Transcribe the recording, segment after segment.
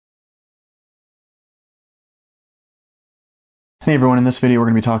Hey everyone, in this video we're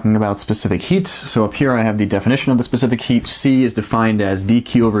going to be talking about specific heats. So up here I have the definition of the specific heat. C is defined as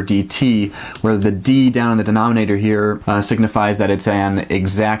dq over dt, where the d down in the denominator here signifies that it's an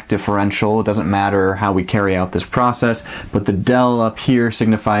exact differential. It doesn't matter how we carry out this process, but the del up here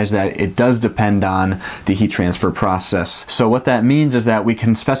signifies that it does depend on the heat transfer process. So what that means is that we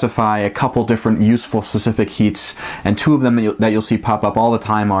can specify a couple different useful specific heats, and two of them that you'll see pop up all the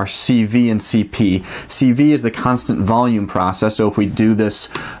time are CV and CP. CV is the constant volume process. So if we do this,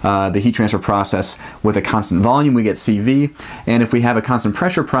 the heat transfer process with a constant volume, we get CV. And if we have a constant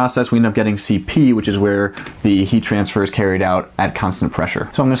pressure process, we end up getting CP, which is where the heat transfer is carried out at constant pressure.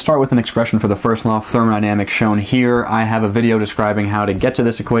 So I'm going to start with an expression for the first law of thermodynamics shown here. I have a video describing how to get to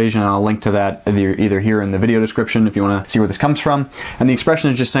this equation, and I'll link to that either here in the video description if you want to see where this comes from. And the expression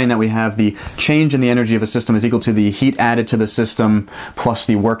is just saying that we have the change in the energy of a system is equal to the heat added to the system plus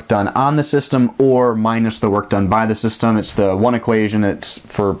the work done on the system, or minus the work done by the system. It's the one equation. It's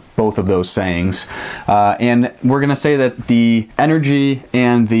for both of those sayings. And we're going to say that the energy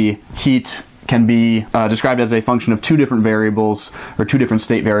and the heat can be described as a function of two different variables, or two different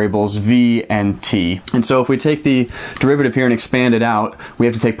state variables, V and T. And so if we take the derivative here and expand it out, we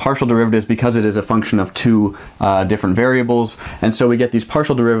have to take partial derivatives because it is a function of two different variables. And so we get these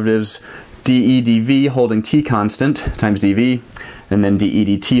partial derivatives, dE dV holding T constant times dV, and then dE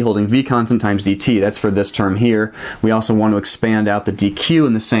dt holding V constant times dt. That's for this term here. We also want to expand out the dq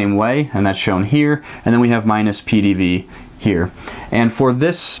in the same way, and that's shown here. And then we have minus pdv here. And for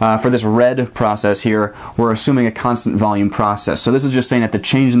this red process here, we're assuming a constant volume process. So this is just saying that the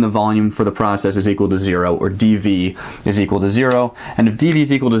change in the volume for the process is equal to 0, or dV is equal to 0. And if dV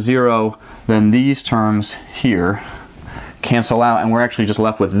is equal to 0, then these terms here cancel out, and we're actually just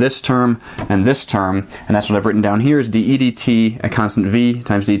left with this term, and that's what I've written down here is dE dt at constant V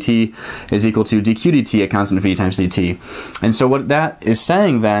times dt is equal to dQ dt at constant V times dt. And so what that is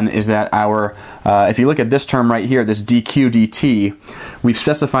saying then is that our, if you look at this term right here, this dQ dt, we've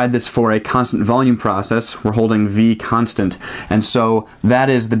specified this for a constant volume process. We're holding V constant, and so that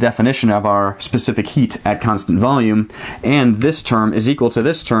is the definition of our specific heat at constant volume, and this term is equal to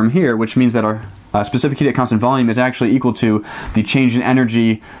this term here, which means that our specific heat at constant volume is actually equal to the change in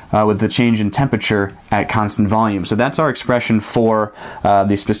energy with the change in temperature at constant volume. So that's our expression for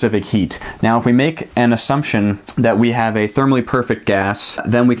the specific heat. Now if we make an assumption that we have a thermally perfect gas,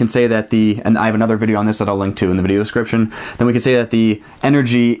 then we can say that and I have another video on this that I'll link to in the video description, then we can say that the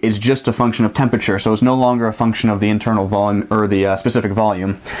energy is just a function of temperature, so it's no longer a function of the internal volume, or the specific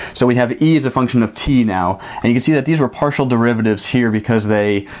volume. So we have E as a function of T now, and you can see that these were partial derivatives here because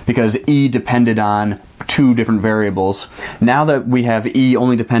E depended on two different variables. Now that we have E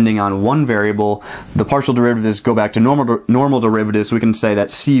only depending on one variable, the partial derivatives go back to normal derivatives, so we can say that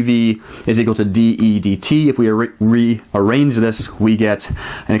CV is equal to dE dt. If we rearrange this, we get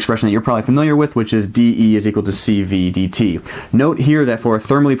an expression that you're probably familiar with, which is dE is equal to CV dt. Note here that for a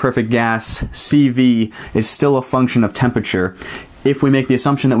thermally perfect gas, CV is still a function of temperature. If we make the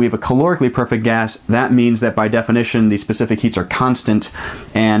assumption that we have a calorically perfect gas, that means that by definition the specific heats are constant,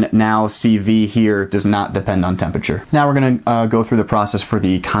 and now CV here does not depend on temperature. Now we're going to go through the process for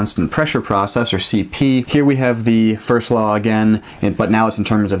the constant pressure process, or CP. Here we have the first law again, but now it's in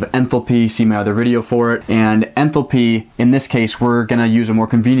terms of enthalpy. See my other video for it. And enthalpy, in this case, we're going to use a more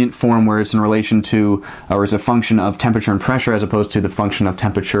convenient form where it's in relation to, or is a function of temperature and pressure as opposed to the function of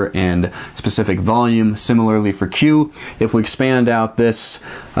temperature and specific volume. Similarly for Q, if we expand out these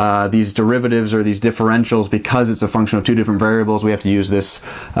derivatives or these differentials, because it's a function of two different variables, we have to use this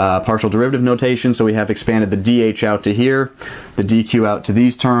partial derivative notation. So we have expanded the dH out to here, the dQ out to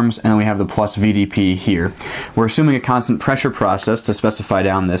these terms, and then we have the plus VdP here. We're assuming a constant pressure process to specify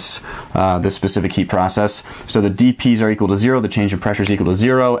down this specific heat process. So the dP's are equal to 0, the change in pressure is equal to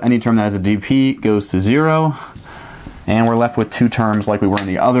 0. Any term that has a dP goes to 0, and we're left with two terms like we were in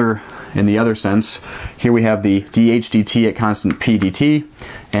the other sense. Here we have the dH dt at constant P dt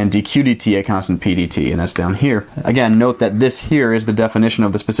and dQ dt at constant P dt, and that's down here. Again, note that this here is the definition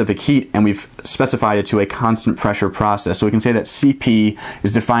of the specific heat, and we've specified it to a constant pressure process. So we can say that CP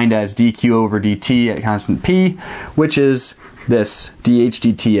is defined as dQ over dt at constant P, which is this dH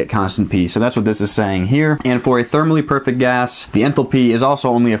dt at constant P. So that's what this is saying here. And for a thermally perfect gas, the enthalpy is also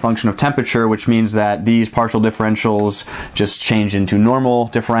only a function of temperature, which means that these partial differentials just change into normal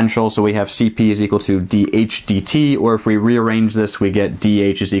differentials. So we have Cp is equal to dH dt, or if we rearrange this, we get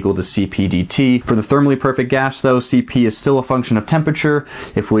dH is equal to Cp dt. For the thermally perfect gas, though, Cp is still a function of temperature.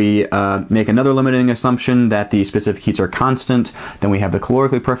 If we make another limiting assumption that the specific heats are constant, then we have the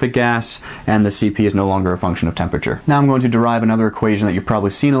calorically perfect gas, and the Cp is no longer a function of temperature. Now I'm going to derive derive another equation that you've probably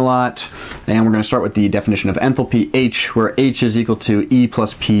seen a lot, and we're going to start with the definition of enthalpy H, where H is equal to E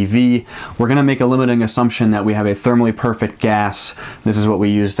plus PV. We're going to make a limiting assumption that we have a thermally perfect gas. This is what we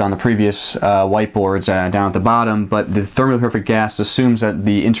used on the previous whiteboards down at the bottom, but the thermally perfect gas assumes that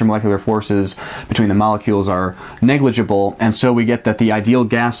the intermolecular forces between the molecules are negligible, and so we get that the ideal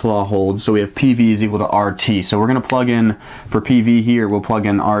gas law holds, so we have PV is equal to RT. So we're going to plug in, for PV here, we'll plug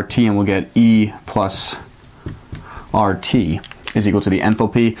in RT and we'll get E plus RT is equal to the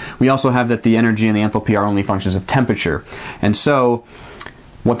enthalpy. We also have that the energy and the enthalpy are only functions of temperature. And so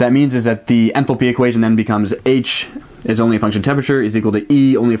what that means is that the enthalpy equation then becomes H is only a function of temperature is equal to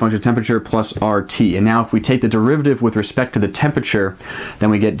E, only a function of temperature, plus RT. And now if we take the derivative with respect to the temperature, then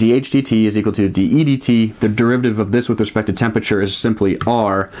we get dH dt is equal to dE dt. The derivative of this with respect to temperature is simply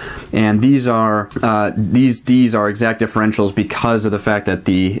R. And these D's are exact differentials because of the fact that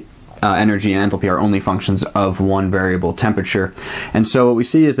the energy and enthalpy are only functions of one variable, temperature. And so what we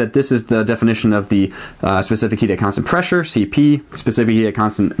see is that this is the definition of the specific heat at constant pressure, Cp, specific heat at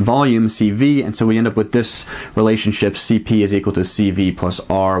constant volume, Cv, and so we end up with this relationship, Cp is equal to Cv plus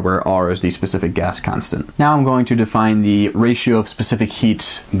R, where R is the specific gas constant. Now I'm going to define the ratio of specific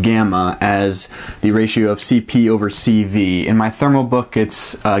heat, gamma, as the ratio of Cp over Cv. In my thermal book,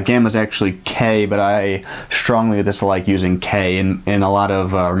 it's gamma is actually K, but I strongly dislike using K. In a lot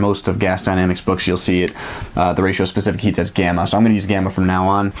of, most of Gasdynamics books, you'll see it, the ratio of specific heats as gamma. So I'm going to use gamma from now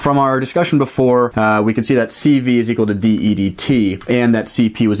on. From our discussion before, we can see that Cv is equal to dE dt, and that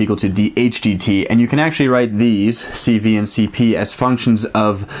Cp was equal to dH dt. And you can actually write these, Cv and Cp, as functions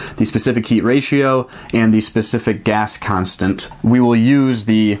of the specific heat ratio and the specific gas constant. We will use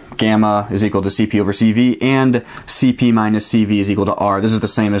the gamma is equal to Cp over Cv, and Cp minus Cv is equal to R. This is the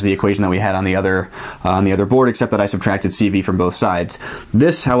same as the equation that we had on the other board, except that I subtracted Cv from both sides.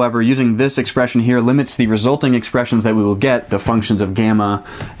 This, however, using this expression here limits the resulting expressions that we will get, the functions of gamma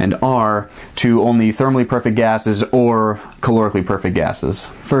and R, to only thermally perfect gases or calorically perfect gases.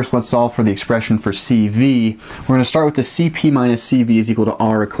 First, let's solve for the expression for Cv. We're going to start with the Cp minus Cv is equal to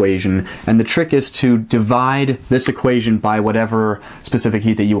R equation, and the trick is to divide this equation by whatever specific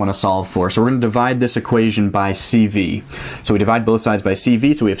heat that you want to solve for. So we're going to divide this equation by Cv. So we divide both sides by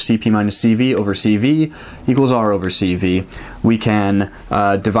Cv, so we have Cp minus Cv over Cv equals R over Cv. We can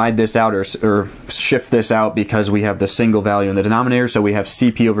divide this out or shift this out because we have the single value in the denominator, so we have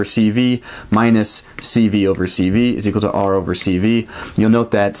Cp over Cv minus Cv over Cv is equal to R over Cv. You'll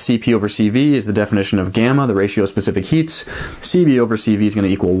note that Cp over Cv is the definition of gamma, the ratio of specific heats. Cv over Cv is going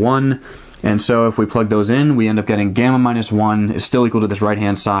to equal 1. And so if we plug those in, we end up getting gamma minus 1 is still equal to this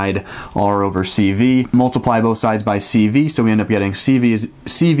right-hand side, R over Cv. Multiply both sides by Cv, so we end up getting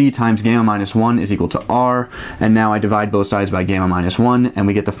Cv times gamma minus 1 is equal to R. And now I divide both sides by gamma minus 1, and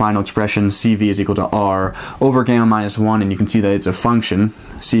we get the final expression, Cv is equal to R over gamma minus 1, and you can see that it's a function.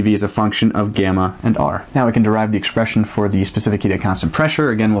 Cv is a function of gamma and R. Now we can derive the expression for the specific heat at constant pressure.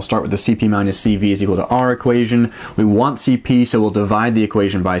 Again, we'll start with the Cp minus Cv is equal to R equation. We want Cp, so we'll divide the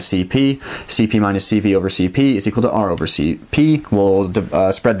equation by Cp. Cp minus Cv over Cp is equal to R over Cp.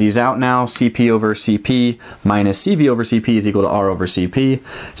 We'll spread these out now. Cp over Cp minus Cv over Cp is equal to R over Cp.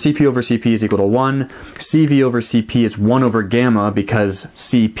 Cp over Cp is equal to 1. Cv over Cp is 1 over gamma because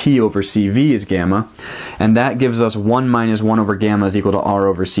Cp over Cv is gamma. And that gives us 1 minus 1 over gamma is equal to R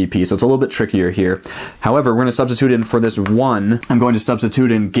over Cp. So it's a little bit trickier here. However, we're going to substitute in for this 1. I'm going to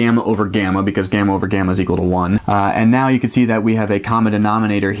substitute in gamma over gamma because gamma over gamma is equal to 1. And now you can see that we have a common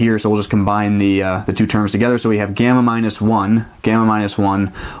denominator here, so we'll just combine the two terms together. So we have gamma minus 1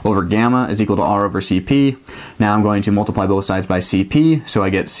 over gamma is equal to R over Cp. Now I'm going to multiply both sides by Cp, so I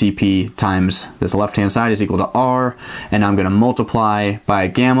get Cp times this left-hand side is equal to R, and I'm going to multiply by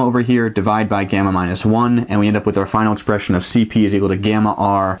gamma over here, divide by gamma minus 1, and we end up with our final expression of Cp is equal to gamma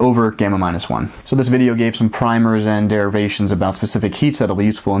R over gamma minus 1. So this video gave some primers and derivations about specific heats that'll be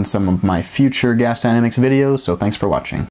useful in some of my future gas dynamics videos, so thanks for watching.